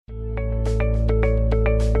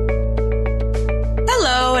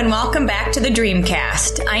and welcome back to the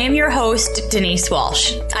Dreamcast. I am your host, Denise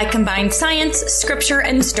Walsh. I combine science, scripture,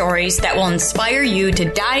 and stories that will inspire you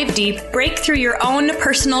to dive deep, break through your own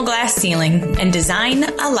personal glass ceiling, and design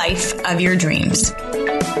a life of your dreams.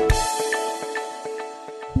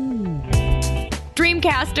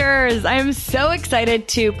 Dreamcasters, I am so excited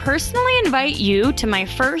to personally invite you to my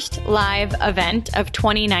first live event of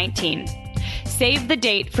 2019. Save the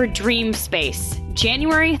date for Dream Space,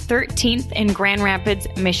 January 13th in Grand Rapids,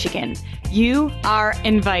 Michigan. You are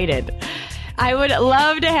invited. I would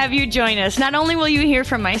love to have you join us. Not only will you hear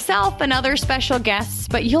from myself and other special guests,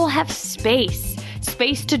 but you'll have space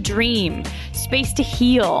to dream, space to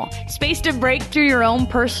heal, space to break through your own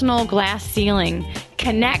personal glass ceiling.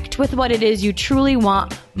 Connect with what it is you truly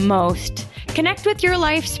want most. Connect with your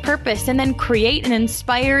life's purpose and then create an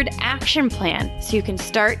inspired action plan so you can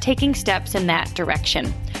start taking steps in that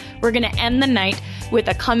direction. We're going to end the night with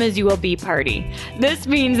a Come As You Will Be party. This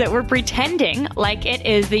means that we're pretending like it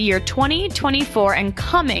is the year 2024 and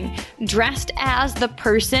coming dressed as the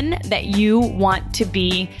person that you want to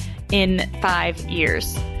be in 5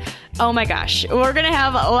 years. Oh my gosh, we're going to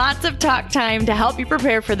have lots of talk time to help you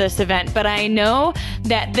prepare for this event, but I know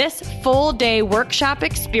that this full day workshop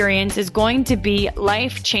experience is going to be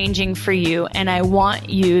life-changing for you, and I want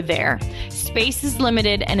you there. Space is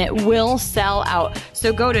limited and it will sell out,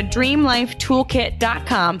 so go to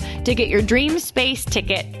dreamlifetoolkit.com to get your Dream Space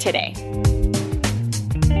ticket today.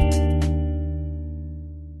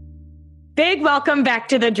 Big welcome back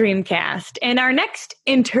to the Dreamcast. In our next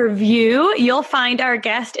interview, you'll find our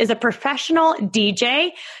guest is a professional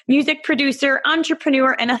DJ, music producer,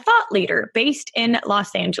 entrepreneur, and a thought leader based in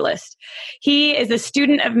Los Angeles. He is a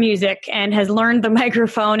student of music and has learned the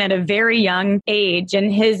microphone at a very young age,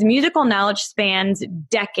 and his musical knowledge spans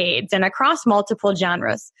decades and across multiple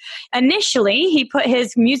genres. Initially, he put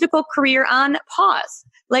his musical career on pause.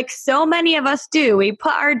 Like so many of us do, we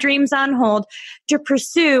put our dreams on hold to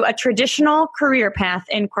pursue a traditional career path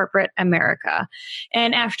in corporate America.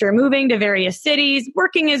 And after moving to various cities,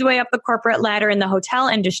 working his way up the corporate ladder in the hotel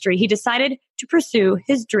industry, he decided to pursue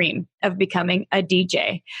his dream of becoming a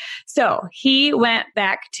DJ. So he went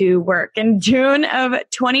back to work. In June of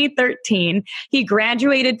 2013, he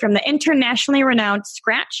graduated from the internationally renowned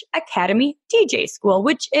Scratch Academy DJ School,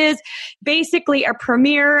 which is basically a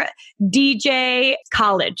premier DJ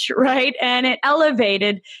college, right? And it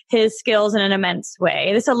elevated his skills in an immense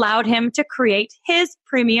way. This allowed him to create his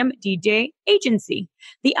premium DJ agency,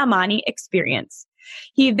 the Amani Experience.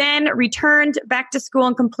 He then returned back to school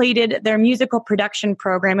and completed their musical production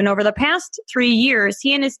program. And over the past 3 years,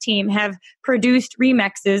 he and his team have produced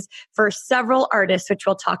remixes for several artists, which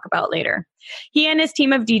we'll talk about later. He and his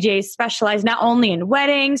team of DJs specialize not only in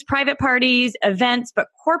weddings, private parties, events, but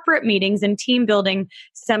corporate meetings and team building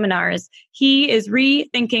seminars. He is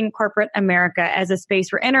rethinking corporate America as a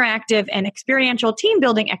space where interactive and experiential team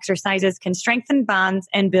building exercises can strengthen bonds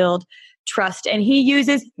and build trust. And he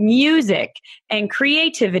uses music and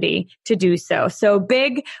creativity to do so. So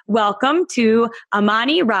big welcome to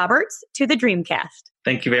Amani Roberts to the Dreamcast.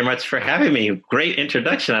 Thank you very much for having me. Great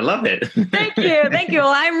introduction. I love it. Thank you. Thank you.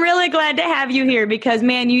 Well, I'm really glad to have you here because,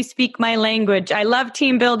 man, you speak my language. I love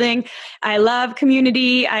team building. I love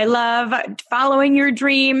community. I love following your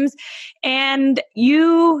dreams. And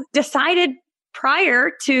you decided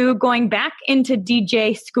prior to going back into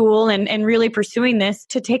DJ school and really pursuing this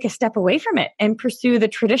to take a step away from it and pursue the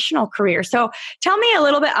traditional career. So tell me a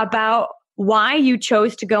little bit about why you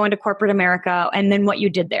chose to go into corporate America and then what you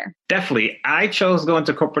did there. Definitely. I chose to go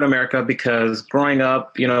into corporate America because growing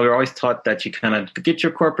up, we were always taught that you kind of get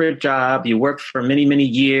your corporate job, you work for many, many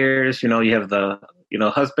years, you have the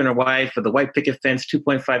husband or wife with the white picket fence,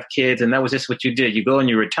 2.5 kids. And that was just what you did. You go and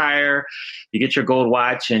you retire, you get your gold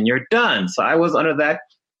watch and you're done. So I was under that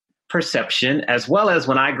perception, as well as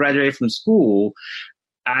when I graduated from school,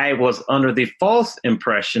 I was under the false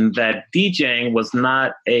impression that DJing was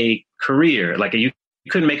not a career. Like you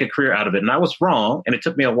couldn't make a career out of it. And I was wrong. And it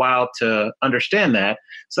took me a while to understand that.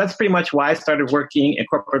 So that's pretty much why I started working in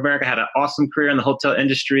corporate America. I had an awesome career in the hotel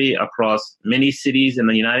industry across many cities in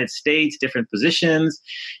the United States, different positions,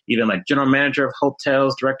 even like general manager of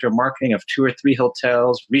hotels, director of marketing of 2 or 3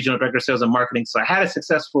 hotels, regional director of sales and marketing. So I had a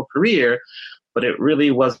successful career, but it really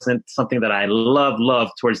wasn't something that I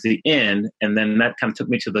loved towards the end. And then that kind of took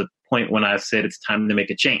me to the point when I said it's time to make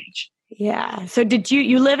a change. Yeah. So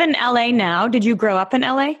you live in LA now. Did you grow up in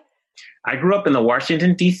LA? I grew up in the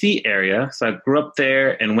Washington, D.C. area. So I grew up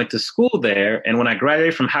there and went to school there. And when I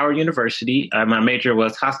graduated from Howard University, my major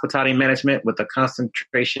was hospitality management with a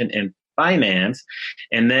concentration in finance.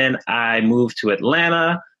 And then I moved to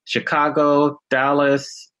Atlanta, Chicago,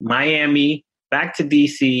 Dallas, Miami, back to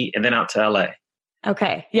DC, and then out to LA.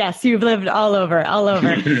 Okay. Yes, you've lived all over.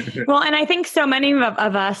 Well, and I think so many of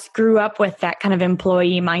us grew up with that kind of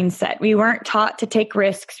employee mindset. We weren't taught to take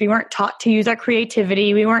risks. We weren't taught to use our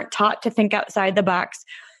creativity. We weren't taught to think outside the box.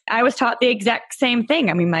 I was taught the exact same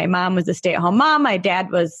thing. I mean, my mom was a stay-at-home mom. My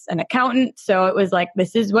dad was an accountant. So it was like,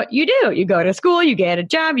 this is what you do. You go to school, you get a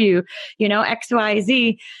job, you know, X, Y,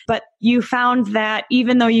 Z. But you found that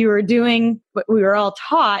even though you were doing what we were all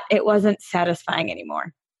taught, it wasn't satisfying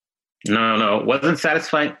anymore. No, it wasn't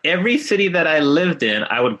satisfying. Every city that I lived in,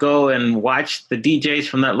 I would go and watch the DJs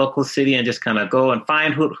from that local city and just kind of go and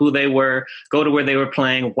find who they were, go to where they were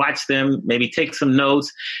playing, watch them, maybe take some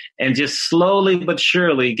notes, and just slowly but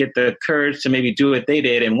surely get the courage to maybe do what they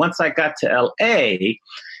did. And once I got to LA,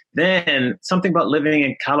 then something about living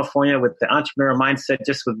in California with the entrepreneur mindset,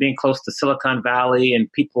 just with being close to Silicon Valley,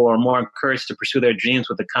 and people are more encouraged to pursue their dreams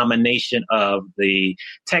with a combination of the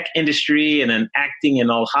tech industry and then acting in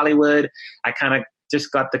all Hollywood. I kind of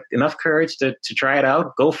just got enough courage to try it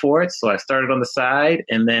out, go for it. So I started on the side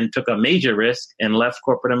and then took a major risk and left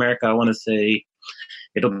corporate America. I want to say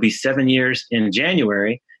it'll be 7 years in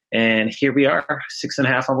January. And here we are,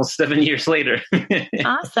 6.5, almost 7 years later.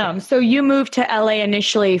 Awesome. So you moved to LA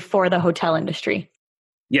initially for the hotel industry.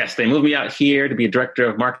 Yes, they moved me out here to be a director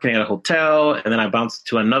of marketing at a hotel. And then I bounced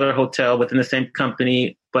to another hotel within the same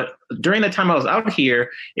company. But during the time I was out here,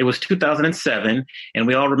 it was 2007. And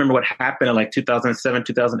we all remember what happened in like 2007,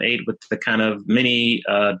 2008 with the kind of mini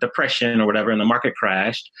depression or whatever, and the market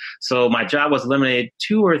crashed. So my job was eliminated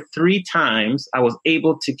 2 or 3 times. I was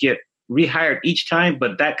able to get rehired each time,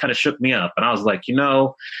 but that kind of shook me up. And I was like,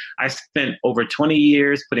 I spent over 20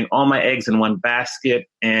 years putting all my eggs in one basket,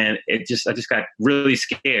 and I just got really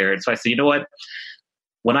scared. So I said, you know what?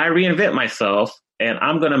 When I reinvent myself, and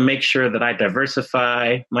I'm going to make sure that I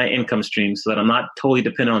diversify my income stream so that I'm not totally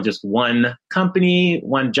dependent on just one company,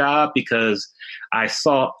 one job, because I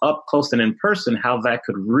saw up close and in person how that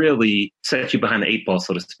could really set you behind the 8 ball,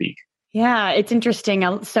 so to speak. Yeah, it's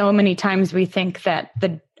interesting. So many times we think that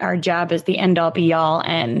our job is the end all be all,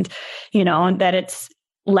 and, that it's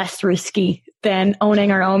less risky than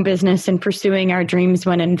owning our own business and pursuing our dreams,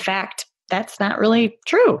 when in fact, that's not really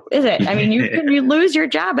true, is it? I mean, you lose your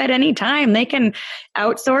job at any time. They can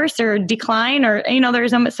outsource or decline, or,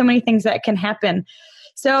 there's so many things that can happen.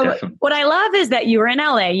 So Definitely. What I love is that you were in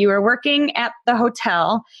LA, you were working at the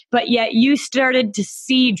hotel, but yet you started to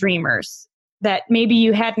see dreamers that maybe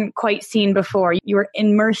you hadn't quite seen before. You were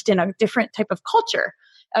immersed in a different type of culture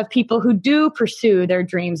of people who do pursue their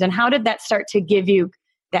dreams. And how did that start to give you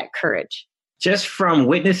that courage? Just from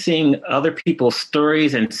witnessing other people's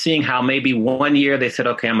stories and seeing how maybe one year they said,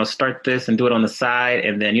 okay, I'm going to start this and do it on the side.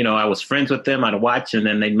 And then, I was friends with them. I'd watch, and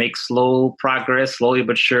then they'd make slow progress, slowly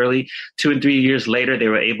but surely. 2 and 3 years later, they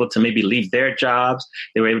were able to maybe leave their jobs.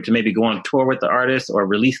 They were able to maybe go on tour with the artist or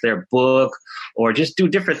release their book or just do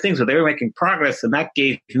different things where they were making progress. And that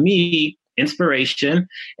gave me inspiration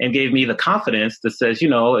and gave me the confidence that says,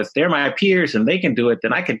 if they're my peers and they can do it,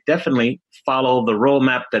 then I could definitely follow the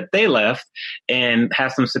roadmap that they left and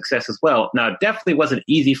have some success as well. Now, it definitely wasn't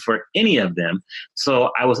easy for any of them.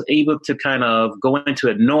 So I was able to kind of go into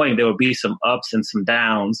it knowing there would be some ups and some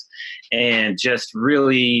downs, and just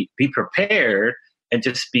really be prepared and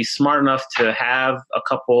just be smart enough to have a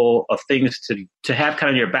couple of things to have kind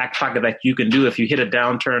of in your back pocket that you can do if you hit a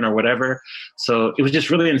downturn or whatever. So it was just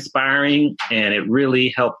really inspiring, and it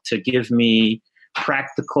really helped to give me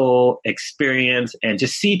practical experience and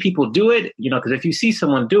just see people do it, because if you see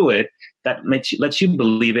someone do it, that lets you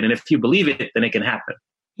believe it. And if you believe it, then it can happen.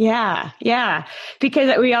 Yeah.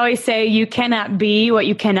 Because we always say you cannot be what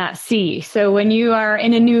you cannot see. So when you are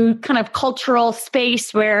in a new kind of cultural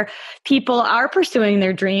space where people are pursuing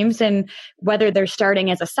their dreams, and whether they're starting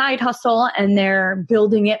as a side hustle and they're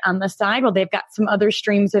building it on the side, well, they've got some other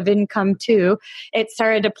streams of income too. It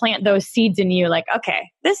started to plant those seeds in you like, okay,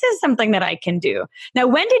 this is something that I can do. Now,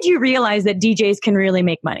 when did you realize that DJs can really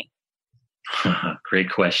make money? Great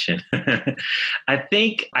question. I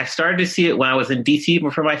think I started to see it when I was in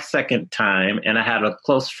DC for my second time. And I had a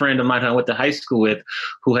close friend of mine who I went to high school with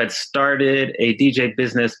who had started a DJ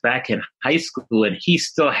business back in high school. And he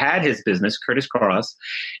still had his business, Curtis Cross,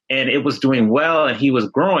 and it was doing well and he was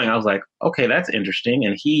growing. I was like, okay, that's interesting.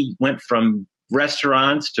 And he went from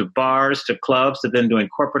restaurants to bars to clubs to then doing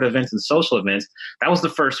corporate events and social events. That was the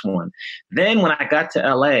first one. Then when I got to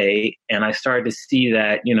LA and I started to see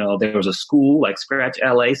that, there was a school like Scratch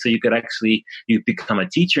LA, so you become a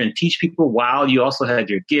teacher and teach people while you also had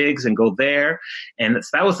your gigs and go there. And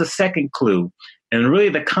that was the second clue. And really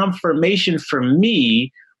the confirmation for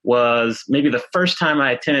me was maybe the first time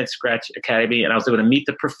I attended Scratch Academy, and I was able to meet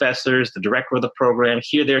the professors, the director of the program,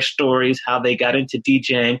 hear their stories, how they got into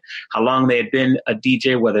DJing, how long they had been a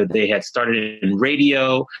DJ, whether they had started in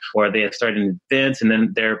radio or they had started in events, and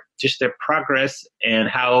then their progress and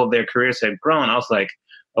how their careers had grown. I was like,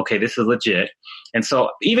 okay, this is legit. And so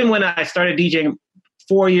even when I started DJing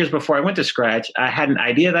 4 years before I went to Scratch, I had an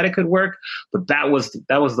idea that it could work, but that was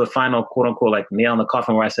the final quote unquote like nail in the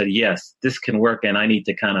coffin where I said, yes, this can work and I need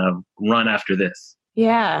to kind of run after this.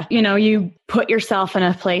 Yeah. You put yourself in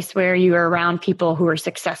a place where you are around people who are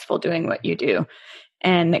successful doing what you do.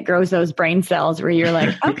 And it grows those brain cells where you're like,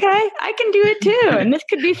 okay, I can do it too. And this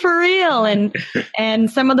could be for real.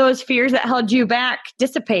 And some of those fears that held you back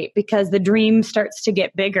dissipate because the dream starts to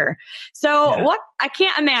get bigger. So I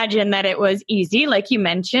can't imagine that it was easy. Like you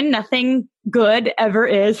mentioned, nothing good ever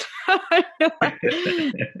is.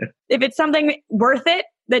 If it's something worth it,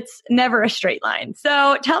 that's never a straight line.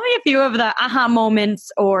 So tell me a few of the aha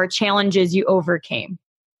moments or challenges you overcame.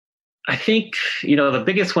 I think, the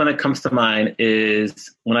biggest one that comes to mind is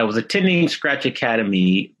when I was attending Scratch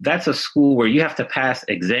Academy. That's a school where you have to pass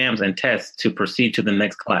exams and tests to proceed to the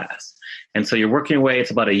next class. And so you're working your way. It's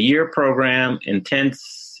about a year program,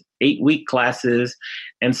 intense 8-week classes.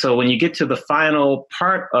 And so when you get to the final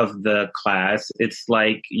part of the class, it's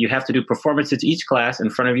like you have to do performances each class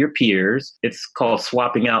in front of your peers. It's called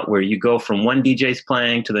swapping out, where you go from one DJ's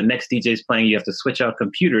playing to the next DJ's playing. You have to switch out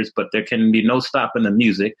computers, but there can be no stop in the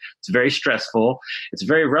music. It's very stressful. It's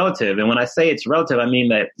very relative. And when I say it's relative, I mean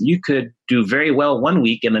that you could do very well one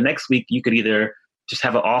week, and the next week you could either just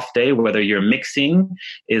have an off day, whether your mixing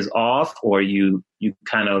is off or you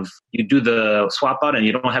do the swap out and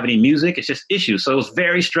you don't have any music. It's just issues. So it was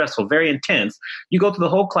very stressful, very intense. You go through the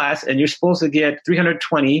whole class and you're supposed to get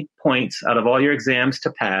 320 points out of all your exams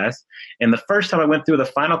to pass. And the first time I went through the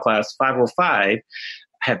final class, 505, I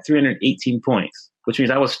had 318 points, which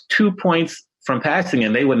means I was 2 points from passing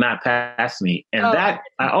and they would not pass me. And I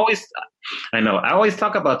always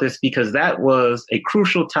talk about this because that was a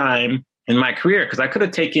crucial time in my career, because I could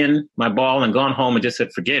have taken my ball and gone home and just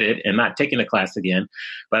said, forget it, and not taken the class again.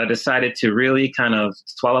 But I decided to really kind of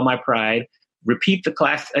swallow my pride, repeat the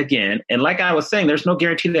class again. And like I was saying, there's no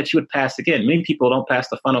guarantee that you would pass again. Many people don't pass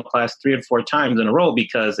the final class 3 or 4 times in a row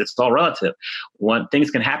because it's all relative.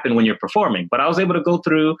 Things can happen when you're performing. But I was able to go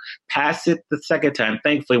through, pass it the second time,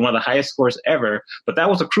 thankfully, one of the highest scores ever. But that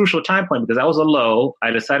was a crucial time point because that was a low.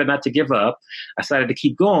 I decided not to give up. I decided to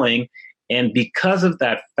keep going. And because of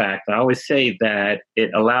that fact, I always say that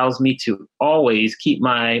it allows me to always keep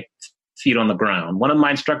my feet on the ground. One of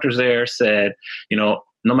my instructors there said, no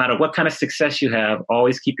matter what kind of success you have,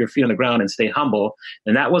 always keep your feet on the ground and stay humble.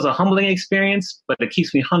 And that was a humbling experience, but it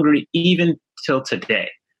keeps me hungry even till today.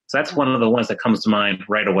 So that's one of the ones that comes to mind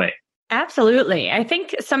right away. Absolutely. I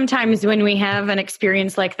think sometimes when we have an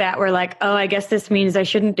experience like that, we're like, oh, I guess this means I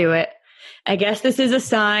shouldn't do it. I guess this is a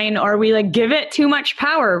sign, or we give it too much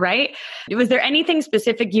power, right? Was there anything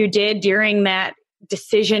specific you did during that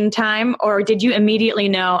decision time, or did you immediately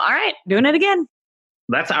know, all right, doing it again?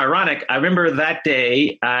 That's ironic. I remember that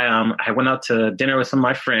day, I went out to dinner with some of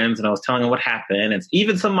my friends and I was telling them what happened. And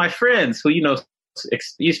even some of my friends who, you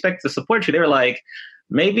expect to support you, they were like,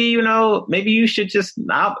 maybe you should just,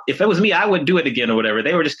 if it was me, I would do it again or whatever.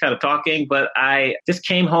 They were just kind of talking, but I just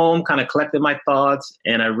came home, kind of collected my thoughts,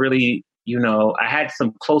 and I really, I had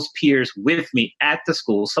some close peers with me at the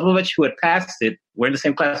school, some of which who had passed it, were in the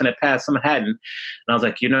same class and had passed, some hadn't. And I was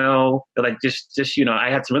like, they're like, just, I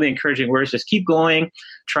had some really encouraging words, just keep going,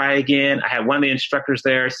 try again. I had one of the instructors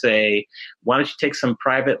there say, why don't you take some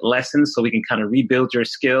private lessons so we can kind of rebuild your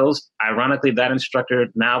skills? Ironically, that instructor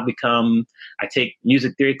now I take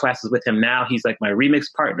music theory classes with him now. He's like my remix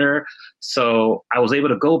partner. So I was able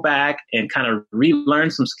to go back and kind of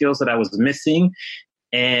relearn some skills that I was missing.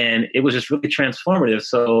 And it was just really transformative.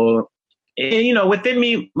 So, within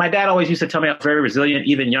me, my dad always used to tell me I was very resilient,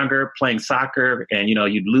 even younger, playing soccer. And,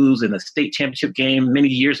 you'd lose in the state championship game many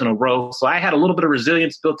years in a row. So I had a little bit of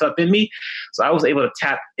resilience built up in me. So I was able to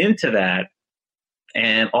tap into that.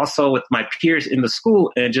 And also with my peers in the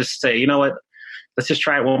school and just say, you know what, let's just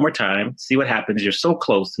try it one more time, see what happens. You're so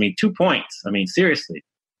close to me, 2 points. I mean, seriously.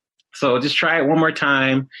 So just try it one more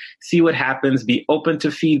time, see what happens, be open to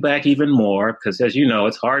feedback even more, because as you know,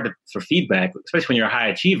 it's hard for feedback, especially when you're a high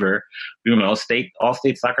achiever, all-state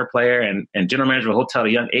soccer player and general manager of a hotel at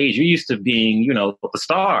a young age. You're used to being, the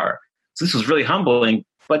star. So this was really humbling,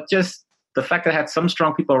 but just the fact that I had some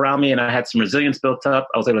strong people around me and I had some resilience built up,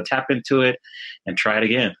 I was able to tap into it and try it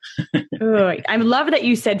again. Ooh, I love that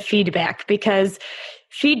you said feedback, because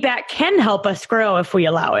feedback can help us grow if we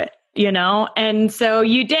allow it. And so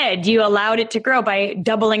you did. You allowed it to grow by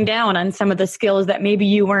doubling down on some of the skills that maybe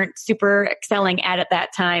you weren't super excelling at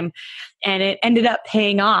that time. And it ended up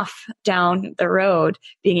paying off down the road,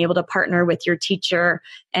 being able to partner with your teacher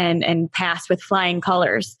and pass with flying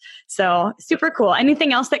colors. So super cool.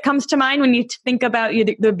 Anything else that comes to mind when you think about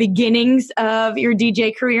the beginnings of your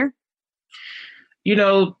DJ career?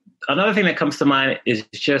 Another thing that comes to mind is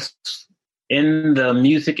just in the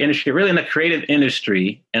music industry, really in the creative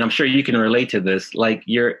industry, and I'm sure you can relate to this, like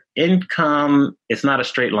your income is not a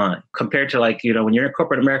straight line compared to when you're in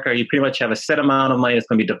corporate America, you pretty much have a set amount of money that's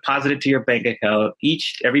going to be deposited to your bank account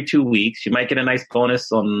every 2 weeks. You might get a nice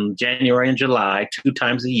bonus on January and July, 2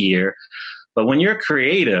 times a year. But when you're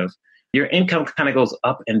creative, your income kind of goes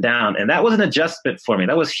up and down. And that was an adjustment for me.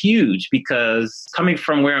 That was huge because coming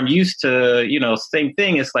from where I'm used to, same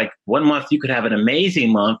thing. It's like 1 month you could have an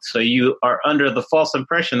amazing month. So you are under the false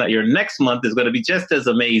impression that your next month is going to be just as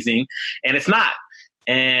amazing. And it's not.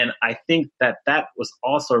 And I think that was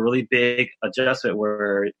also a really big adjustment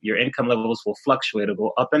where your income levels will fluctuate or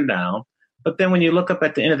go up and down. But then when you look up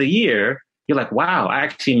at the end of the year, you're like, wow, I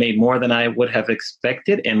actually made more than I would have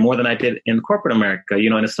expected and more than I did in corporate America,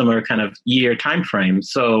 in a similar kind of year time frame.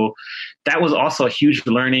 So that was also a huge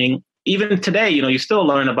learning. Even today, you still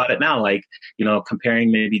learn about it now,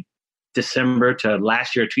 comparing maybe December to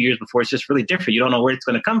last year or 2 years before, it's just really different. You don't know where it's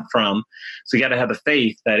going to come from. So you got to have the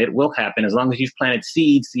faith that it will happen. As long as you've planted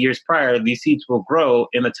seeds the years prior, these seeds will grow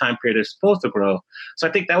in the time period they're supposed to grow. So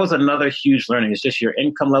I think that was another huge learning. It's just your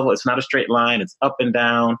income level. It's not a straight line. It's up and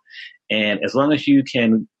down. And as long as you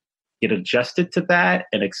can get adjusted to that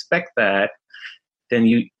and expect that, then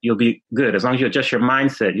you'll be good. As long as you adjust your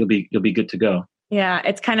mindset, you'll be good to go. Yeah,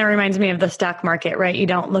 it kind of reminds me of the stock market, right? You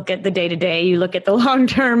don't look at the day to day, you look at the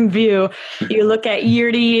long-term view. You look at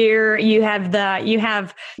year to year. You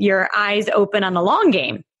have your eyes open on the long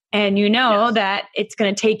game. And Yes. that it's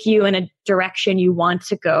going to take you in a direction you want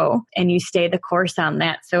to go and you stay the course on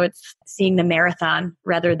that. So it's seeing the marathon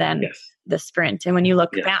rather than the sprint. And when you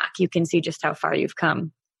look back, you can see just how far you've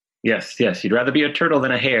come. Yes. You'd rather be a turtle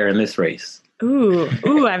than a hare in this race. Ooh,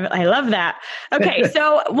 I love that. Okay,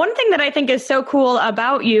 so one thing that I think is so cool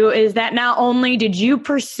about you is that not only did you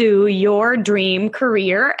pursue your dream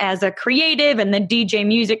career as a creative in the DJ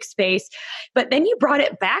music space, but then you brought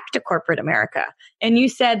it back to corporate America. And you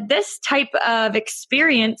said this type of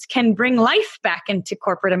experience can bring life back into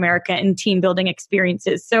corporate America and team building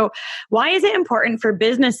experiences. So why is it important for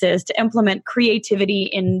businesses to implement creativity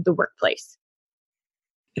in the workplace?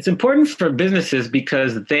 It's important for businesses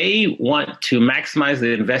because they want to maximize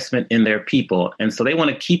the investment in their people. And so they want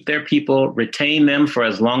to keep their people, retain them for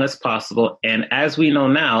as long as possible. And as we know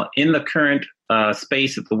now, in the current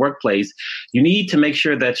space at the workplace, you need to make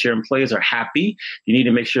sure that your employees are happy. You need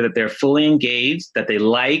to make sure that they're fully engaged, that they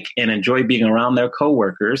like and enjoy being around their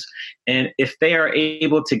coworkers. And if they are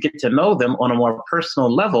able to get to know them on a more personal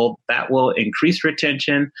level, that will increase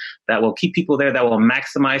retention, that will keep people there, that will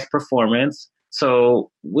maximize performance. So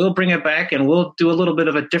we'll bring it back and we'll do a little bit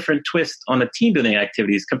of a different twist on the team building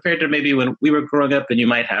activities compared to maybe when we were growing up and you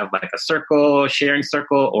might have like a circle, sharing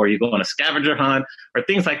circle, or you go on a scavenger hunt or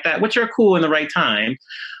things like that, which are cool in the right time.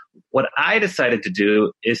 What I decided to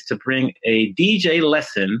do is to bring a DJ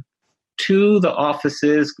lesson to the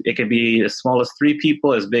offices. It can be as small as 3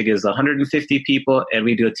 people, as big as 150 people, and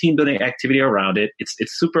we do a team building activity around it. It's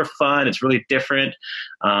super fun. It's really different.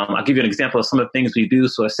 I'll give you an example of some of the things we do.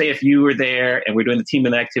 So say if you were there and we're doing the team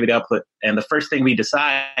building activity output, and the first thing we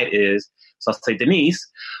decide is, so I'll say, Denise,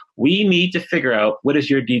 we need to figure out what is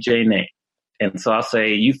your DJ name. And so I'll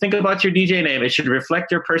say, you think about your DJ name. It should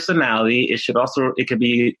reflect your personality. It could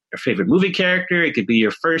be your favorite movie character. It could be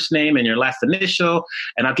your first name and your last initial.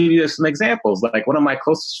 And I'll give you some examples. Like one of my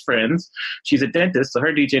closest friends, she's a dentist. So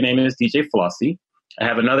her DJ name is DJ Flossie. I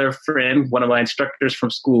have another friend, one of my instructors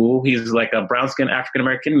from school. He's like a brown-skinned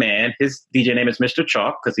African-American man. His DJ name is Mr.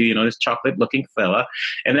 Chalk because he, this chocolate-looking fella.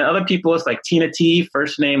 And then other people, it's like Tina T,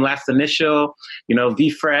 first name, last initial, V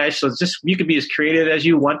Fresh. So it's just, you could be as creative as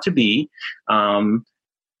you want to be. And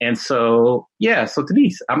so, so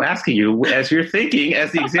Denise, I'm asking you, as you're thinking,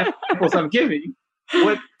 as the examples I'm giving,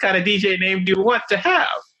 what kind of DJ name do you want to have?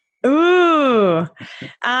 Ooh.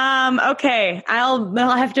 Okay. I'll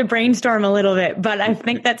have to brainstorm a little bit, but I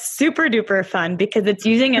think that's super duper fun because it's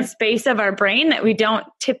using a space of our brain that we don't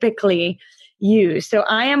typically use. So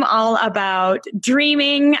I am all about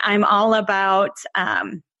dreaming. I'm all about,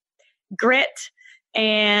 grit,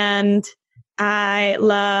 and I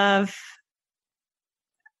love,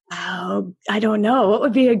 I don't know. What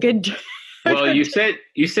would be a good Well,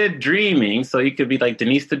 you said dreaming, so you could be like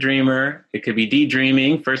Denise the Dreamer. It could be D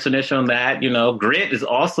Dreaming, first initial on that. Grit is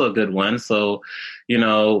also a good one. So,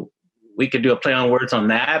 we could do a play on words on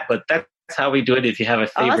that, but that's how we do it if you have a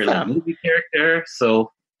favorite like, movie character.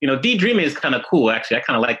 So, D Dreaming is kind of cool, actually. I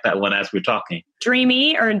kind of like that one as we're talking.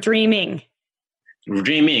 Dreamy or dreaming?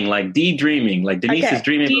 Dreaming, like D Dreaming, like Denise is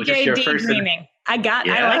dreaming. DJ your D first Dreaming. I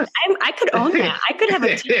could own that. I could have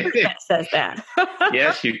a t-shirt that says that.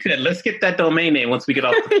 Yes, you could. Let's get that domain name once we get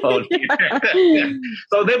off the phone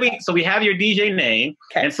here. So we have your DJ name.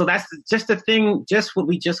 Okay. And so that's just the thing, just what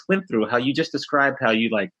we just went through, how you just described how you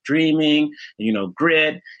like dreaming,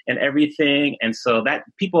 grit and everything. And so that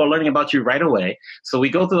people are learning about you right away. So we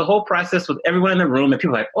go through the whole process with everyone in the room and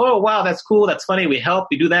people are like, oh, wow, that's cool. That's funny. We help.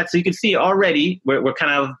 We do that. So you can see already we're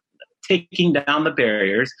kind of taking down the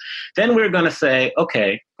barriers. Then we're going to say,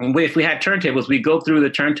 okay, if we had turntables, we go through the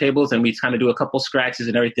turntables and we kind of do a couple scratches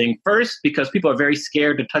and everything first because people are very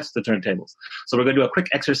scared to touch the turntables. So we're going to do a quick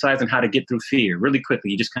exercise on how to get through fear really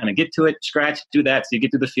quickly. You just kind of get to it, scratch, do that. So you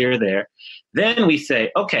get through the fear there. Then we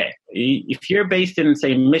say, okay, if you're based in,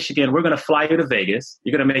 say, Michigan, we're going to fly you to Vegas.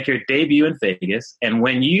 You're going to make your debut in Vegas. And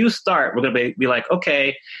when you start, we're going to be like,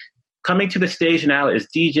 okay, coming to the stage now is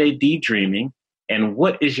DJ D Dreaming. And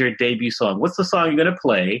what is your debut song? What's the song you're going to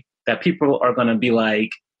play that people are going to be like,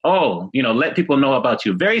 oh, let people know about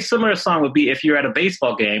you? Very similar song would be if you're at a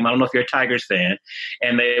baseball game. I don't know if you're a Tigers fan,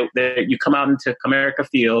 and you come out into Comerica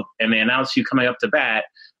Field and they announce you coming up to bat.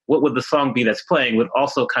 What would the song be that's playing would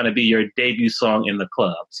also kind of be your debut song in the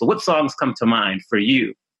club. So what songs come to mind for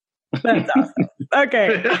you? That's awesome.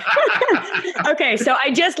 Okay. Okay. So I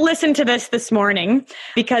just listened to this morning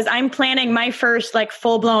because I'm planning my first like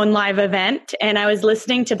full blown live event. And I was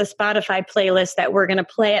listening to the Spotify playlist that we're going to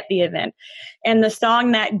play at the event. And the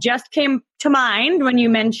song that just came to mind when you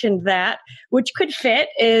mentioned that, which could fit,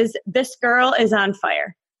 is This Girl Is on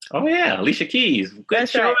Fire. Oh, yeah. Alicia Keys. Good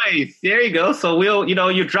That's choice. Right. There you go. So we'll,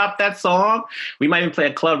 you drop that song. We might even play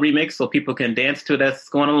a club remix so people can dance to it as it's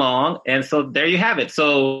going along. And so there you have it.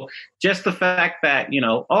 So just the fact that,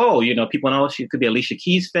 people know she could be Alicia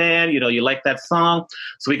Keys fan, you like that song.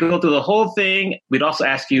 So we go through the whole thing. We'd also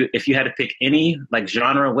ask you if you had to pick any like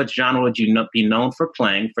genre, what genre would you be known for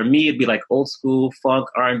playing? For me, it'd be like old school funk,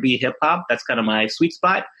 R&B, hip hop. That's kind of my sweet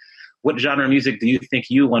spot. What genre of music do you think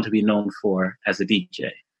you want to be known for as a DJ?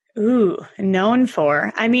 Ooh, known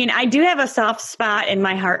for. I mean, I do have a soft spot in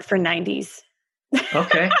my heart for 90s.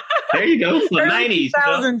 Okay. There you go. So early 90s.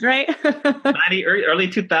 2000s, right? Early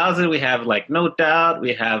 2000s, we have like No Doubt.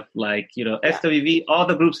 We have like, SWV, all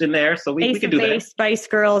the groups in there. So we can do that. Spice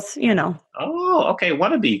Girls, Oh, okay.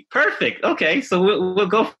 Wannabe. Perfect. Okay. So we'll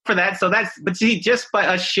go for that. So but see, just by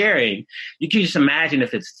us sharing, you can just imagine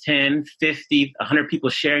if it's 10, 50, 100 people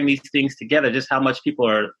sharing these things together, just how much people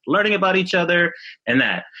are learning about each other and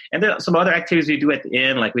that. And there are some other activities we do at the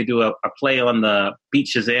end, like we do a play on the Beat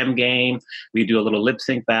Shazam game. We do a little lip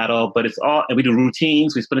sync battle, but and we do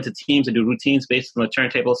routines. We split into teams and do routines based on the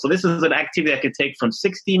turntable. So this is an activity that could take from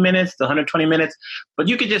 60 minutes to 120 minutes, but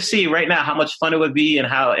you could just see right now how much fun it would be and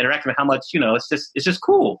how interactive, how much, it's just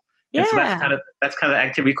cool. Yeah. And so that's kind of the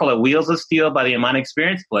activity. We call it Wheels of Steel by the Amana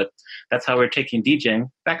Experience, but that's how we're taking DJing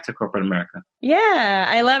back to corporate America. Yeah.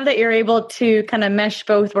 I love that you're able to kind of mesh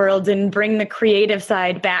both worlds and bring the creative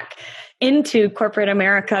side back into corporate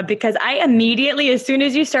America, because I immediately, as soon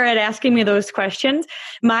as you started asking me those questions,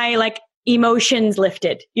 my like emotions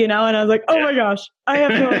lifted, and I was like, oh my gosh, I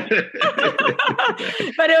have no idea.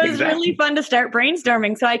 But it was really fun to start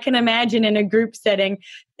brainstorming. So I can imagine in a group setting,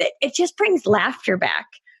 it just brings laughter back,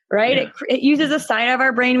 right? Yeah. It uses a side of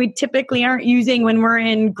our brain we typically aren't using when we're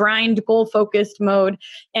in grind goal focused mode,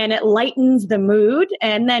 and it lightens the mood.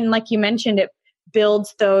 And then, like you mentioned, it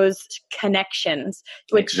builds those connections,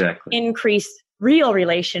 which increase real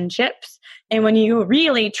relationships. And when you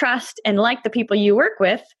really trust and like the people you work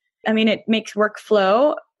with, I mean, it makes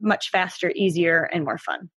workflow much faster, easier, and more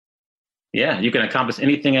fun. Yeah, you can accomplish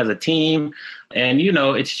anything as a team. And,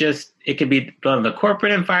 it could be done in the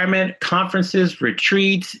corporate environment, conferences,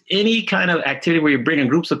 retreats, any kind of activity where you're bringing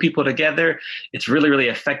groups of people together. It's really, really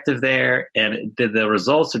effective there. And the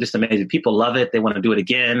results are just amazing. People love it. They want to do it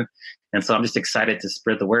again. And so I'm just excited to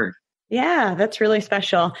spread the word. Yeah, that's really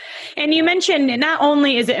special. And you mentioned not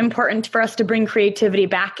only is it important for us to bring creativity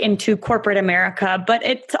back into corporate America, but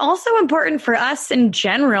it's also important for us in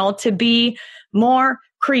general to be more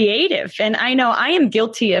creative. And I know I am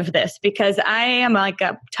guilty of this because I am like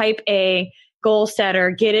a type A goal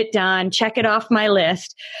setter, get it done, check it off my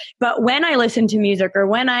list. But when I listen to music or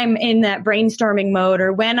when I'm in that brainstorming mode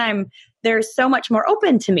or when I'm there's so much more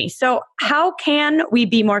open to me. So how can we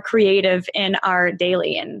be more creative in our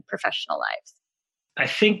daily and professional lives? I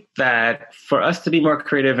think that for us to be more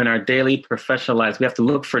creative in our daily professional lives, we have to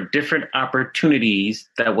look for different opportunities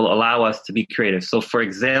that will allow us to be creative. So for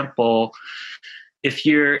example, if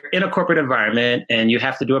you're in a corporate environment and you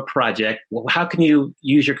have to do a project, well, how can you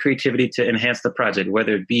use your creativity to enhance the project?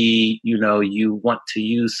 Whether it be, you want to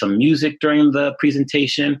use some music during the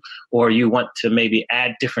presentation, or you want to maybe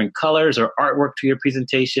add different colors or artwork to your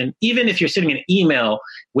presentation. Even if you're sending an email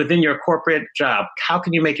within your corporate job, how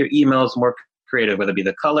can you make your emails more creative, whether it be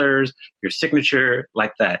the colors, your signature,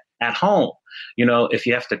 like that? At home, if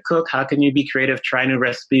you have to cook, how can you be creative, try new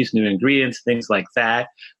recipes, new ingredients, things like that?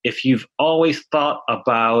 If you've always thought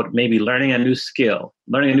about maybe learning a new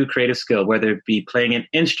creative skill, whether it be playing an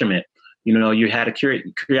instrument, you had a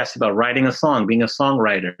curiosity about writing a song, being a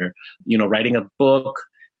songwriter, writing a book,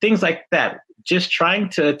 things like that. Just trying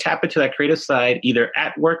to tap into that creative side, either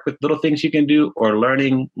at work with little things you can do or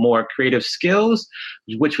learning more creative skills,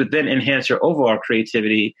 which would then enhance your overall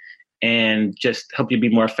creativity and just help you be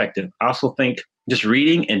more effective. I also think just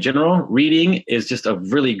reading in general, reading is just a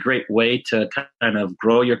really great way to kind of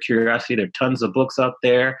grow your curiosity. There are tons of books out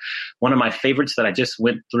there. One of my favorites that I just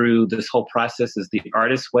went through this whole process is The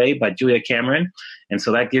Artist's Way by Julia Cameron. And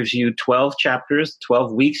so that gives you 12 chapters,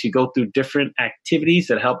 12 weeks. You go through different activities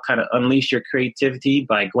that help kind of unleash your creativity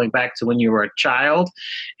by going back to when you were a child.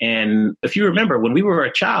 And if you remember, when we were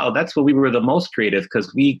a child, that's when we were the most creative,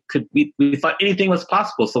 because we thought anything was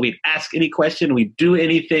possible. So we'd ask any question, we'd do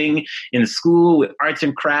anything in school with arts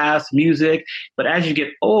and crafts, music. But as you get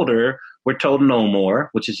older, we're told no more,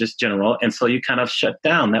 which is just general. And so you kind of shut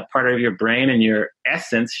down. That part of your brain and your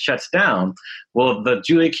essence shuts down. Well, the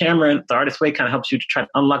Julia Cameron, The Artist's Way, kind of helps you to try to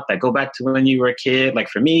unlock that. Go back to when you were a kid. Like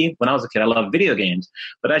for me, when I was a kid, I loved video games.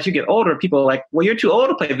 But as you get older, people are like, well, you're too old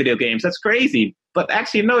to play video games. That's crazy. But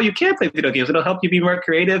actually, no, you can't play video games. It'll help you be more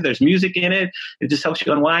creative. There's music in it. It just helps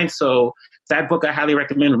you unwind. So that book I highly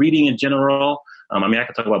recommend. Reading in general. I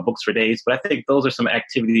could talk about books for days, but I think those are some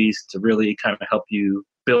activities to really kind of help you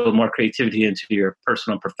build more creativity into your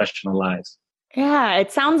personal and professional lives. Yeah,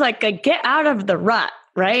 it sounds like a get out of the rut,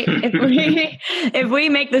 right? If we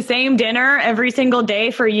make the same dinner every single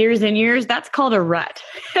day for years and years, that's called a rut.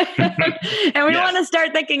 And we want to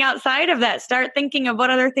start thinking outside of that, start thinking of what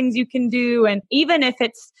other things you can do. And even if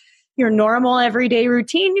it's your normal everyday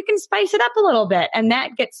routine, you can spice it up a little bit, and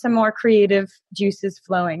that gets some more creative juices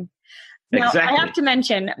flowing. Now, exactly. I have to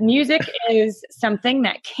mention, music is something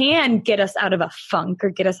that can get us out of a funk or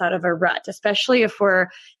get us out of a rut, especially if we're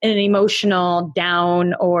in an emotional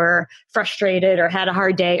down or frustrated or had a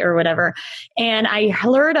hard day or whatever. And I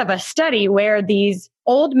heard of a study where these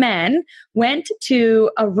old men went to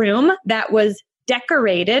a room that was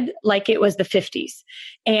decorated like it was the 50s,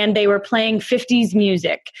 and they were playing 50s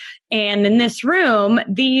music. And in this room,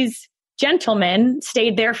 these gentlemen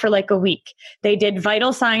stayed there for like a week. They did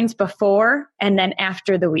vital signs before and then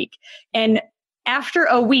after the week. And after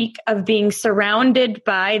a week of being surrounded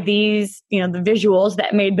by these, the visuals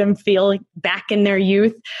that made them feel back in their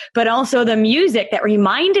youth, but also the music that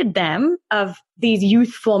reminded them of these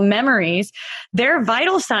youthful memories, their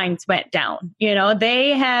vital signs went down.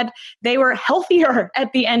 They were healthier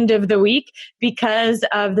at the end of the week because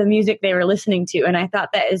of the music they were listening to. And I thought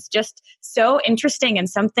that is just so interesting and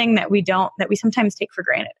something that we sometimes take for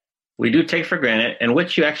granted. We do take for granted. And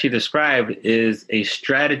what you actually described is a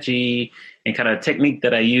strategy and kind of technique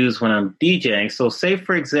that I use when I'm DJing. So say,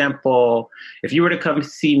 for example, if you were to come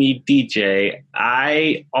see me DJ,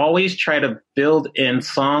 I always try to build in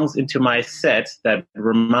songs into my sets that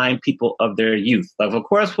remind people of their youth. Like, of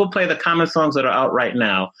course, we'll play the common songs that are out right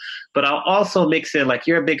now, but I'll also mix in, like,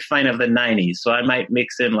 you're a big fan of the 90s. So I might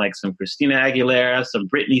mix in like some Christina Aguilera, some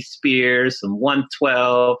Britney Spears, some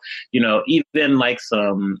 112, even like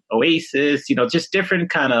some Oasis, just different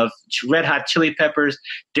kind of Red Hot Chili Peppers,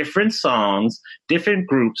 different songs, different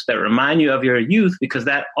groups that remind you of your youth, because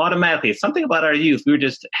that automatically, it's something about our youth. We were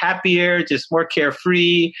just happier, just more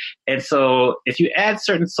carefree. And so if you add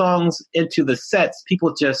certain songs into the sets,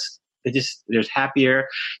 people they're happier.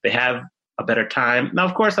 They have a better time. Now,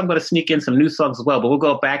 of course, I'm going to sneak in some new songs as well, but we'll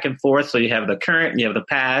go back and forth. So you have the current and you have the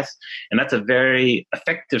past. And that's a very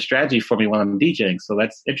effective strategy for me when I'm DJing. So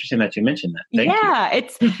that's interesting that you mentioned that. Thank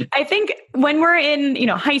you. I think when we're in,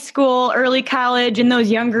 high school, early college, in those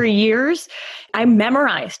younger years, I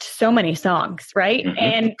memorized so many songs, right?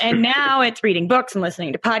 Mm-hmm. And now it's reading books and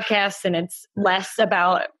listening to podcasts, and it's less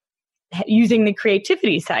about using the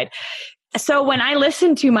creativity side. So when I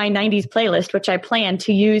listen to my 90s playlist, which I plan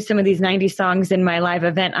to use some of these 90s songs in my live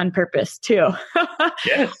event on purpose too.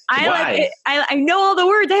 Yes. I like it. I know all the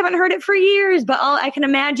words. I haven't heard it for years, but I can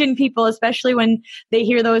imagine people, especially when they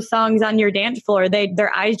hear those songs on your dance floor,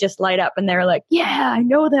 their eyes just light up and they're like, yeah, I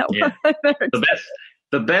know that one.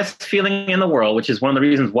 The best feeling in the world, which is one of the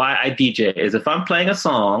reasons why I DJ, is if I'm playing a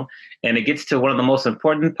song and it gets to one of the most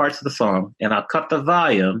important parts of the song and I'll cut the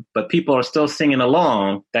volume, but people are still singing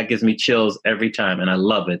along, that gives me chills every time. And I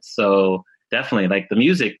love it. So definitely like that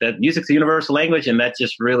music's a universal language and that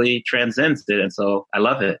just really transcends it. And so I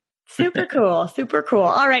love it. Super cool. Super cool.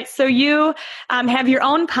 All right. So you have your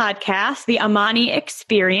own podcast, The Amani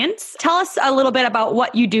Experience. Tell us a little bit about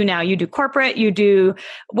what you do now. You do corporate, you do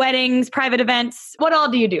weddings, private events. What all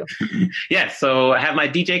do you do? Yeah. So I have my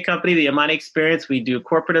DJ company, The Amani Experience. We do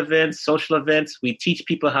corporate events, social events. We teach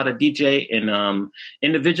people how to DJ in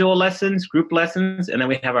individual lessons, group lessons, and then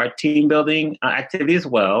we have our team building activity as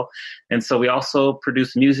well. And so we also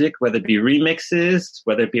produce music, whether it be remixes,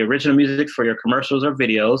 whether it be original music for your commercials or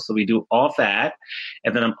videos. So we do all that.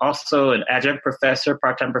 And then I'm also an adjunct professor,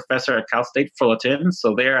 part-time professor at Cal State Fullerton.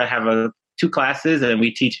 So there I have 2 classes and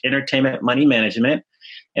we teach entertainment money management.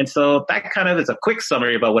 And so that kind of is a quick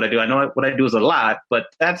summary about what I do. I know what I do is a lot, but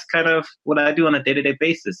that's kind of what I do on a day-to-day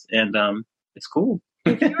basis. And it's cool.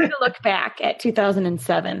 If you were to look back at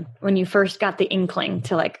 2007, when you first got the inkling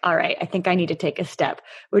to like, all right, I think I need to take a step,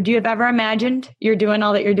 would you have ever imagined you're doing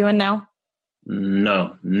all that you're doing now?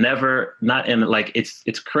 No, never. Not in like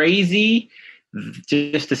it's crazy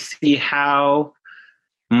just to see how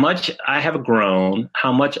much I have grown,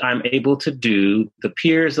 how much I'm able to do, the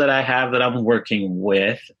peers that I have that I'm working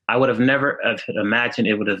with. I would have never imagined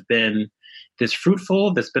it would have been this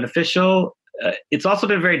fruitful, this beneficial. It's also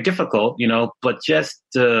been very difficult, but just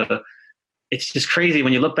it's just crazy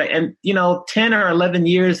when you look back and, 10 or 11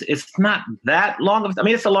 years, it's not that long.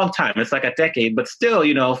 It's a long time. It's like a decade, but still,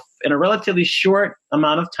 in a relatively short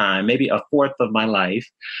amount of time, maybe a fourth of my life,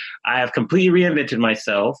 I have completely reinvented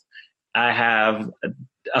myself. I have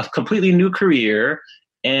a completely new career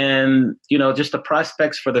and, just the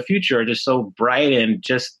prospects for the future are just so bright and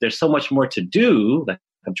just there's so much more to do.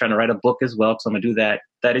 I'm trying to write a book as well, so I'm going to do that.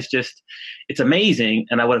 That is just, it's amazing.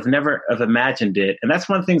 And I would have never have imagined it. And that's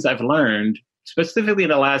one of the things I've learned, specifically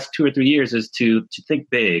in the last 2 or 3 years, is to think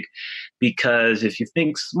big. Because if you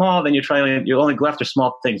think small, then you only go after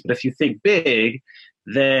small things. But if you think big,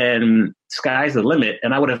 then sky's the limit.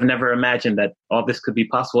 And I would have never imagined that all this could be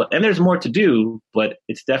possible. And there's more to do, but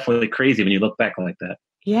it's definitely crazy when you look back like that.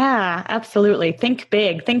 Yeah, absolutely. Think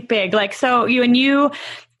big, think big. Like, so you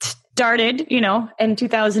started, in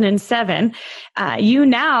 2007, you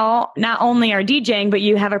now not only are DJing, but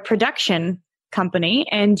you have a production company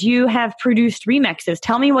and you have produced remixes.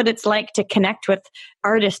 Tell me what it's like to connect with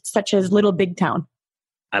artists such as Little Big Town.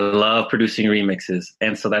 I love producing remixes.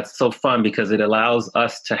 And so that's so fun because it allows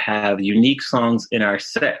us to have unique songs in our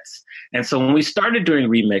sets. And so when we started doing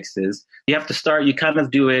remixes, you kind of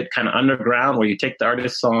do it kind of underground where you take the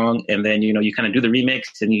artist's song and then, you kind of do the remix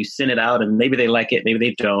and you send it out and maybe they like it, maybe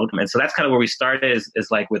they don't. And so that's kind of where we started is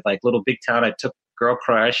like with like Little Big Town. I took Girl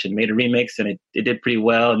Crush and made a remix and it did pretty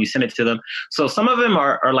well and you send it to them. So some of them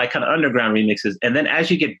are like kind of underground remixes. And then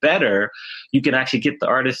as you get better, you can actually get the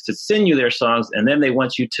artists to send you their songs and then they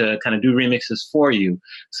want you to kind of do remixes for you.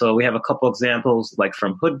 So we have a couple examples like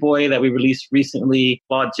from Hood Boy that we released recently.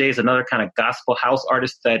 Claude J is another kind of gospel house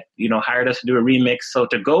artist that, hired us to do a remix. So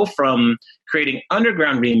to go from creating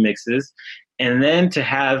underground remixes and then to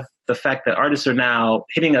have the fact that artists are now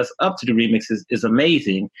hitting us up to do remixes is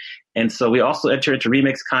amazing. And so we also enter into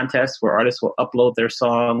remix contests where artists will upload their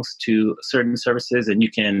songs to certain services and you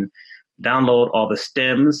can download all the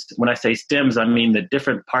stems. When I say stems, I mean the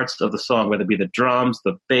different parts of the song, whether it be the drums,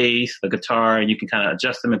 the bass, the guitar, and you can kind of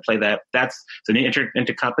adjust them and play that. So you enter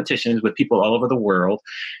into competitions with people all over the world.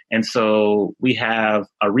 And so we have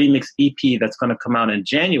a remix EP that's going to come out in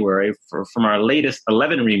January from our latest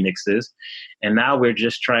 11 remixes. And now we're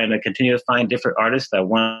just trying to continue to find different artists that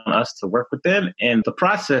want us to work with them. And the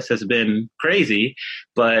process has been crazy,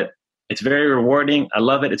 but it's very rewarding. I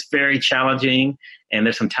love it. It's very challenging. And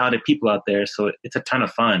there's some talented people out there. So it's a ton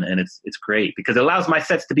of fun. And it's great because it allows my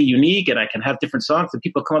sets to be unique and I can have different songs. And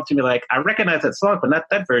people come up to me like, I recognize that song, but not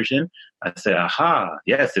that version. I say, aha,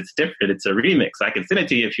 yes, it's different. It's a remix. I can send it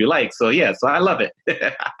to you if you like. So yeah, so I love it.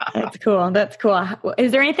 That's cool. That's cool.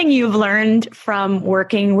 Is there anything you've learned from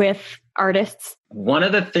working with artists? One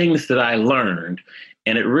of the things that I learned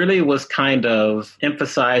And it really was kind of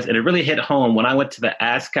emphasized, and it really hit home when I went to the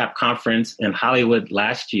ASCAP conference in Hollywood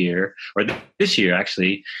last year, or this year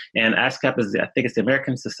actually. And ASCAP is, I think it's the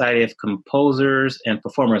American Society of Composers and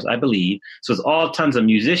Performers, I believe. So it's all tons of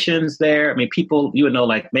musicians there. I mean, people you would know,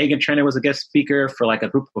 like Meghan Trainor was a guest speaker for like a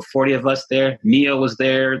group of 40 of us there. Neo was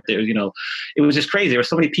there. There, you know, it was just crazy. There were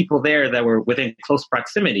so many people there that were within close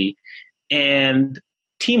proximity, and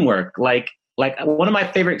teamwork. Like one of my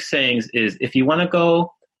favorite sayings is, if you want to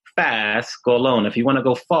go fast, go alone. If you want to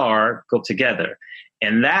go far, go together.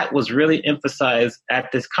 And that was really emphasized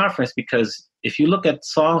at this conference, because if you look at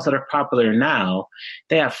songs that are popular now,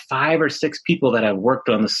 they have 5 or 6 people that have worked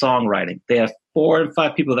on the songwriting. They have 4 and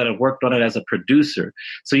 5 people that have worked on it as a producer.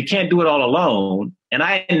 So you can't do it all alone. And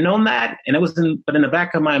I had known that, and but in the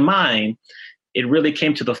back of my mind, it really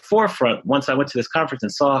came to the forefront once I went to this conference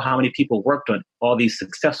and saw how many people worked on all these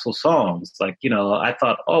successful songs. Like, you know, I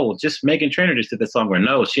thought, oh, just Meghan Trainor just did the song. Where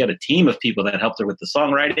no, she had a team of people that helped her with the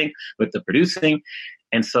songwriting, with the producing.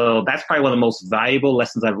 And so that's probably one of the most valuable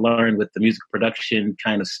lessons I've learned with the music production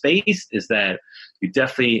kind of space, is that you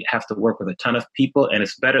definitely have to work with a ton of people. And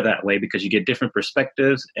it's better that way because you get different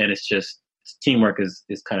perspectives, and it's just teamwork is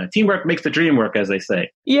kind of teamwork makes the dream work, as they say.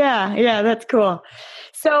 Yeah, that's cool.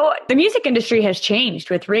 So the music industry has changed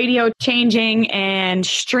with radio changing and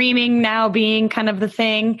streaming now being kind of the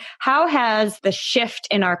thing. How has the shift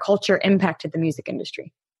in our culture impacted the music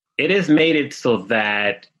industry? It has made it so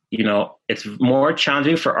that, you know, it's more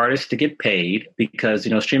challenging for artists to get paid because,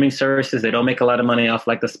 you know, streaming services, they don't make a lot of money off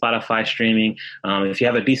like the Spotify streaming. If you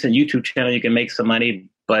have a decent YouTube channel, you can make some money,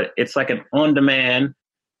 but it's like an on-demand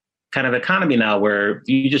kind of economy now, where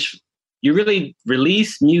you really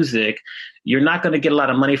release music. You're not going to get a lot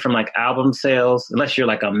of money from like album sales unless you're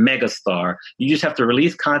like a mega star. You just have to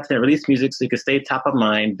release content, release music so you can stay top of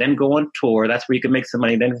mind, then go on tour. That's where you can make some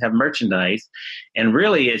money, then have merchandise. And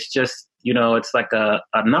really it's just, you know, it's like a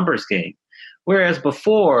numbers game. Whereas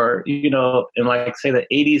before, you know, in like say the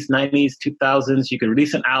 80s, 90s, 2000s, you could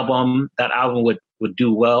release an album. That album would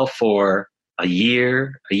do well for a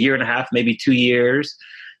year and a half, maybe 2 years.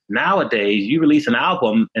 Nowadays, you release an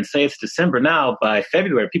album and say it's December now, by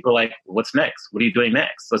February, people are like, what's next? What are you doing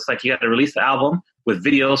next? So it's like you got to release the album with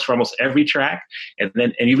videos for almost every track, and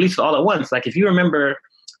you release it all at once. Like if you remember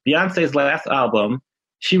Beyonce's last album,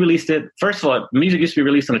 she released it, first of all, music used to be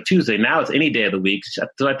released on a Tuesday. Now it's any day of the week.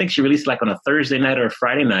 So I think she released like on a Thursday night or a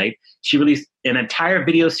Friday night. She released an entire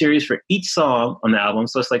video series for each song on the album.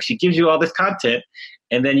 So it's like she gives you all this content,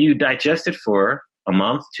 and then you digest it for a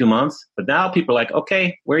month, 2 months. But now people are like,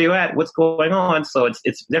 okay, where are you at? What's going on? So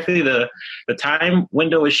it's definitely the time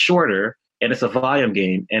window is shorter, and it's a volume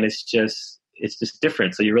game, and it's just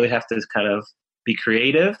different. So you really have to kind of be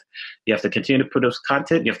creative. You have to continue to produce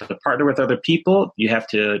content. You have to partner with other people. You have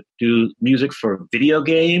to do music for video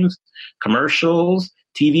games, commercials,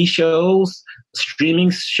 TV shows,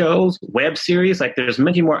 streaming shows, web series. Like there's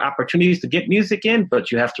many more opportunities to get music in,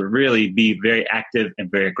 but you have to really be very active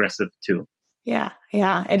and very aggressive too. Yeah,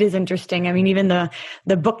 it is interesting. I mean, even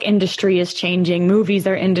the book industry is changing. Movies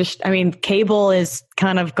are cable is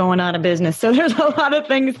kind of going out of business. So there's a lot of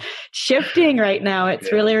things shifting right now.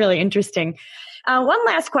 It's really, really interesting. One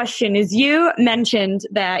last question is, you mentioned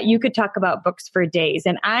that you could talk about books for days,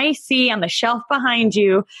 and I see on the shelf behind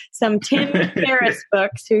you some Tim Ferriss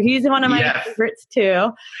books, who he's one of my favorites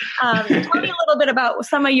too. Tell me a little bit about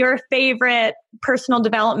some of your favorite personal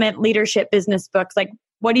development, leadership, business books. Like,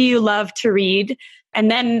 what do you love to read?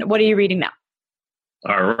 And then what are you reading now?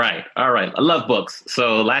 All right. I love books.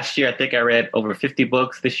 So last year, I think I read over 50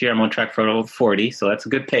 books. This year, I'm on track for over 40. So that's a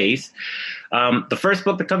good pace. The first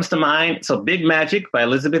book that comes to mind, so Big Magic by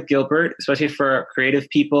Elizabeth Gilbert, especially for creative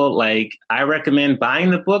people. Like, I recommend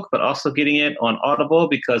buying the book, but also getting it on Audible,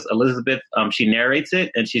 because Elizabeth, she narrates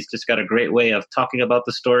it, and she's just got a great way of talking about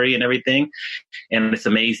the story and everything. And it's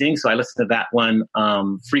amazing. So I listen to that one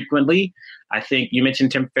frequently. I think you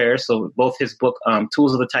mentioned Tim Ferriss, so both his book,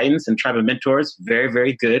 Tools of the Titans and Tribe of Mentors, very,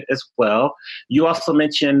 very good as well. You also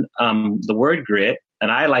mentioned The Word Grit,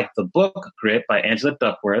 and I like the book Grit by Angela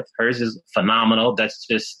Duckworth. Hers is phenomenal. That's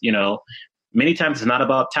just, you know, many times it's not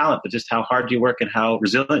about talent, but just how hard you work and how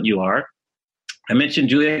resilient you are. I mentioned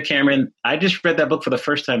Julia Cameron. I just read that book for the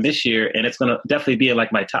first time this year, and it's going to definitely be in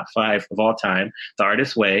like my top 5 of all time, The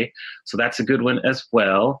Artist's Way. So that's a good one as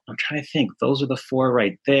well. I'm trying to think. Those are the 4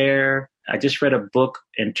 right there. I just read a book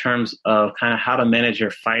in terms of kind of how to manage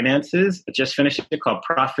your finances. I just finished it, called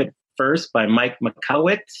Profit First by Mike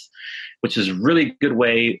Michalowicz, which is a really good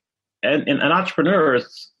way and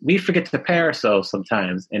entrepreneurs, we forget to pay ourselves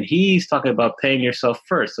sometimes. And he's talking about paying yourself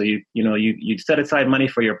first. So you set aside money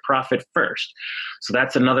for your profit first. So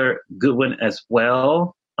that's another good one as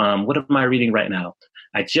well. What am I reading right now?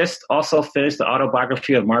 I just also finished the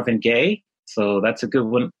autobiography of Marvin Gaye. So that's a good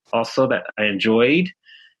one also that I enjoyed.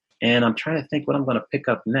 And I'm trying to think what I'm going to pick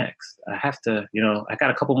up next. I have to, I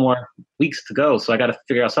got a couple more weeks to go, so I got to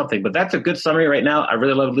figure out something. But that's a good summary right now. I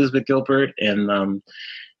really love Elizabeth Gilbert and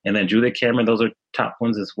then Julia Cameron. Those are top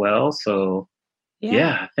ones as well. So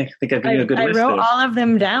yeah, I think I've given you a good list. I wrote all of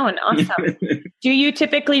them down. Awesome. Do you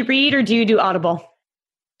typically read or do you do Audible?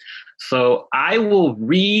 So I will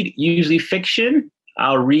read usually fiction.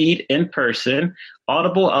 I'll read in person.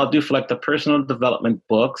 Audible, I'll do for like the personal development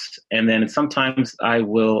books. And then sometimes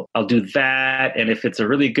I'll do that. And if it's a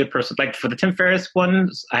really good person, like for the Tim Ferriss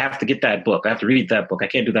ones, I have to get that book. I have to read that book. I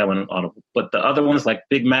can't do that one on Audible. But the other ones like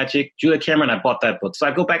Big Magic, Julia Cameron, I bought that book. So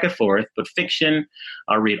I go back and forth. But fiction,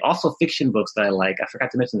 I'll read. Also fiction books that I like. I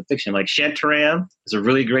forgot to mention the fiction. Like Shantaram is a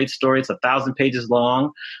really great story. It's 1,000 pages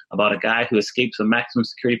long about a guy who escapes a maximum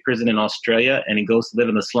security prison in Australia. And he goes to live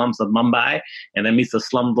in the slums of Mumbai and then meets the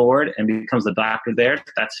slum lord and becomes a doctor there.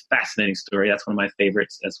 That's a fascinating story. That's one of my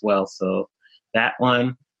favorites as well. So that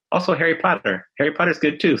one. Also Harry Potter. Harry Potter's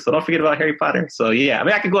good too. So don't forget about Harry Potter. So yeah,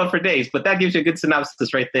 I could go on for days, but that gives you a good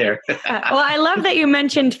synopsis right there. Well, I love that you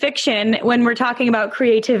mentioned fiction when we're talking about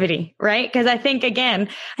creativity, right? Because I think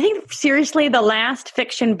seriously, the last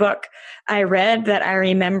fiction book I read that I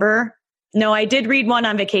remember, no, I did read one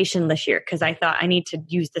on vacation this year because I thought I need to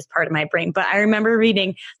use this part of my brain. But I remember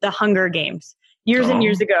reading The Hunger Games years and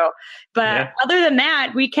years ago. But other than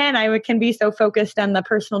that, I can be so focused on the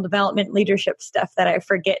personal development leadership stuff that I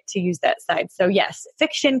forget to use that side. So yes,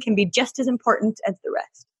 fiction can be just as important as the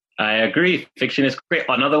rest. I agree. Fiction is great.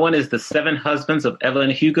 Another one is The 7 Husbands of Evelyn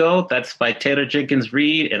Hugo. That's by Taylor Jenkins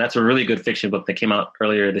Reid. And that's a really good fiction book that came out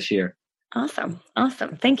earlier this year. Awesome.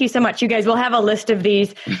 Thank you so much. You guys will have a list of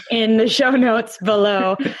these in the show notes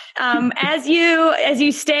below. As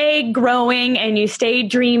you stay growing and you stay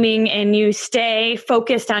dreaming and you stay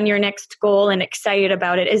focused on your next goal and excited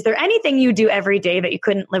about it, is there anything you do every day that you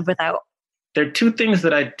couldn't live without? There are 2 things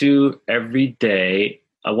that I do every day.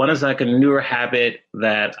 One is like a newer habit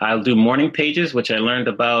that I'll do morning pages, which I learned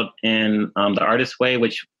about in The Artist Way,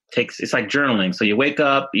 which it's like journaling. So you wake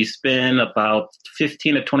up, you spend about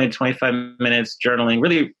 15 to 20 to 25 minutes journaling,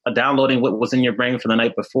 really downloading what was in your brain for the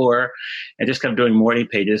night before and just kind of doing morning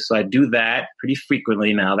pages. So I do that pretty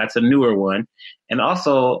frequently now. That's a newer one. And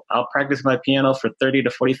also I'll practice my piano for 30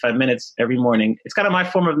 to 45 minutes every morning. It's kind of my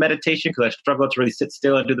form of meditation because I struggle to really sit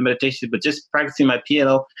still and do the meditation, but just practicing my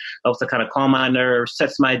piano helps to kind of calm my nerves,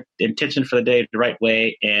 sets my intention for the day the right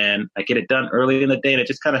way. And I get it done early in the day and it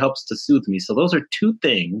just kind of helps to soothe me. So those are 2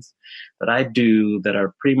 things that I do that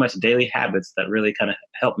are pretty much daily habits that really kind of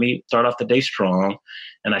help me start off the day strong.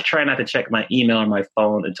 And I try not to check my email on my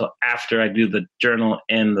phone until after I do the journal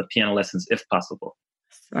and the piano lessons, if possible.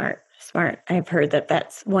 Smart. I've heard that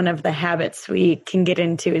that's one of the habits we can get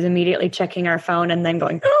into is immediately checking our phone and then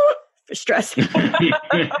going, for stress.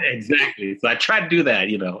 Exactly. So I try to do that,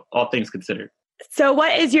 all things considered. So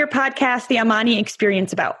what is your podcast, The Amani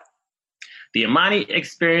Experience, about? The Amani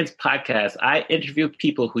Experience podcast, I interview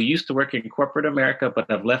people who used to work in corporate America, but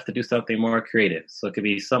have left to do something more creative. So it could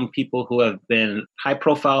be some people who have been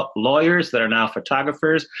high-profile lawyers that are now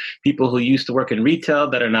photographers, people who used to work in retail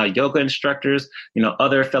that are now yoga instructors,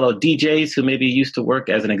 other fellow DJs who maybe used to work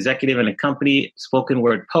as an executive in a company, spoken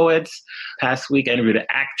word poets. Past week, I interviewed an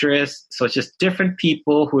actress. So it's just different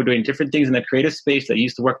people who are doing different things in the creative space that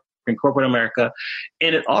used to work in corporate America.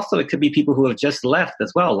 And it could be people who have just left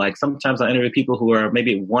as well. Like sometimes I interview people who are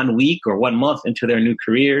maybe 1 week or 1 month into their new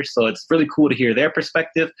career. So it's really cool to hear their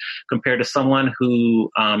perspective compared to someone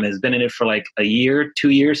who has been in it for like a year,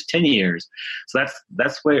 2 years, 10 years. So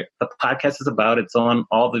that's what the podcast is about. It's on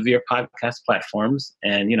all the Veer podcast platforms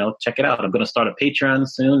and, check it out. I'm going to start a Patreon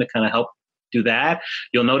soon to kind of help do that.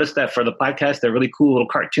 You'll notice that for the podcast, they're really cool little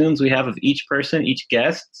cartoons we have of each person, each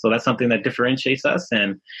guest. So that's something that differentiates us.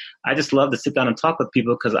 And I just love to sit down and talk with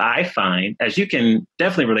people because I find, as you can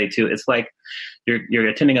definitely relate to, it's like you're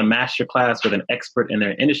attending a master class with an expert in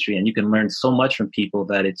their industry and you can learn so much from people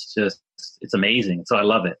that it's amazing. So I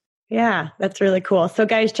love it. Yeah, that's really cool. So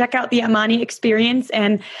guys, check out the Amani Experience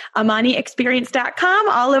and AmaniExperience.com.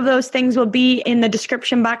 All of those things will be in the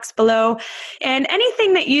description box below. And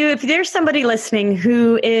anything that if there's somebody listening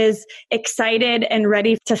who is excited and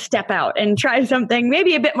ready to step out and try something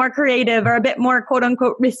maybe a bit more creative or a bit more quote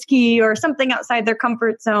unquote risky or something outside their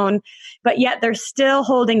comfort zone, but yet they're still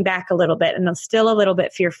holding back a little bit and they're still a little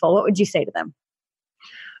bit fearful, what would you say to them?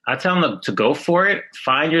 I tell them to go for it.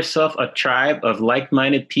 Find yourself a tribe of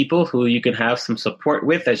like-minded people who you can have some support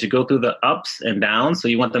with as you go through the ups and downs. So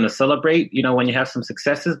you want them to celebrate, when you have some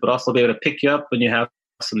successes, but also be able to pick you up when you have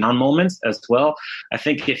some down moments as well. I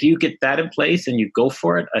think if you get that in place and you go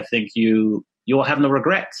for it, I think you'll have no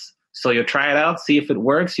regrets. So you'll try it out, see if it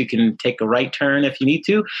works. You can take a right turn if you need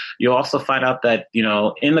to. You'll also find out that,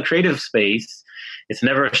 in the creative space, it's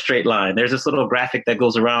never a straight line. There's this little graphic that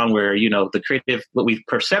goes around where, the creative,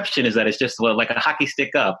 perception is that it's just like a hockey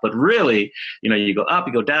stick up. But really, you go up,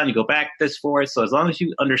 you go down, you go back, this, forward. So as long as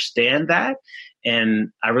you understand that, and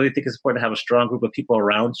I really think it's important to have a strong group of people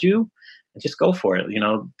around you, and just go for it.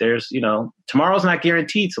 Tomorrow's not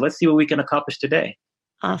guaranteed. So let's see what we can accomplish today.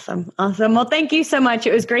 Awesome. Well, thank you so much.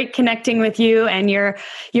 It was great connecting with you and your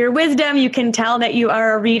wisdom. You can tell that you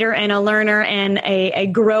are a reader and a learner and a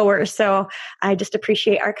grower. So I just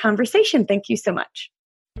appreciate our conversation. Thank you so much.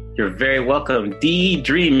 You're very welcome. DJ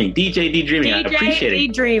D Dreaming. I appreciate it. D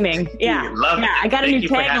Dreaming. Yeah. Love it. I got a new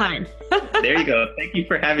tagline. There you go. Thank you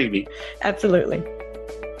for having me. Absolutely.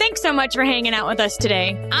 Thanks so much for hanging out with us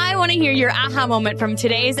today. I want to hear your aha moment from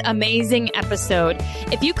today's amazing episode.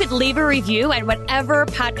 If you could leave a review at whatever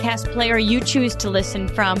podcast player you choose to listen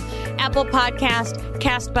from, Apple Podcast,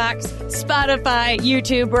 Castbox, Spotify,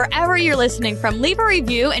 YouTube, wherever you're listening from, leave a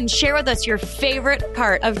review and share with us your favorite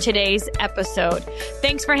part of today's episode.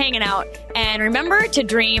 Thanks for hanging out, and remember to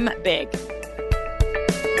dream big.